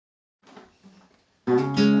We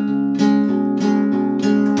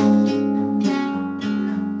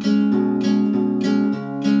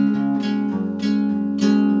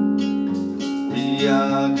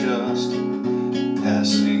are just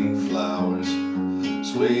passing flowers,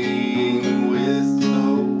 swaying with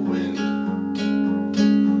the wind,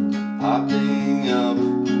 popping up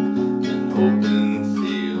in open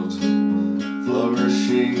fields,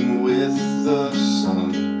 flourishing with the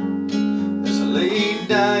sun. There's a lady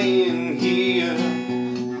dying here,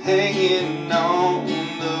 hanging on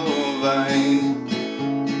the vine.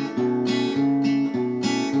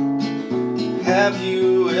 Have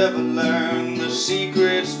you ever learned the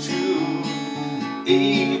secrets to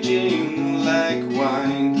aging like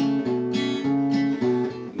wine?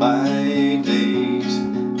 My days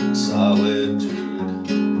in solitude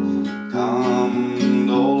calmed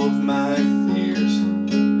all of my fears.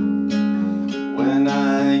 When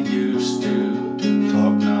I used to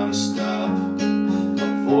talk non-stop,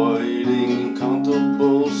 avoiding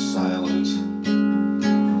comfortable silence,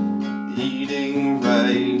 eating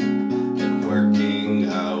right and working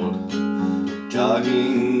out,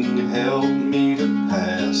 jogging helped me to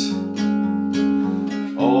pass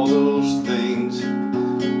all those things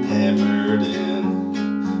hammered in,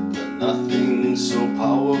 but nothing so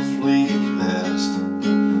powerfully vast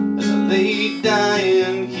as a lady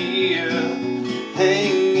dying here,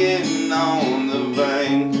 hanging on the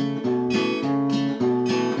vine.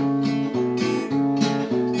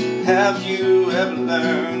 Have you ever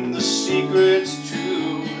learned the secrets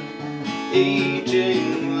to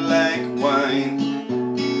aging like wine?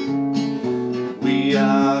 We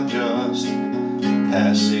are just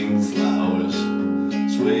passing flowers.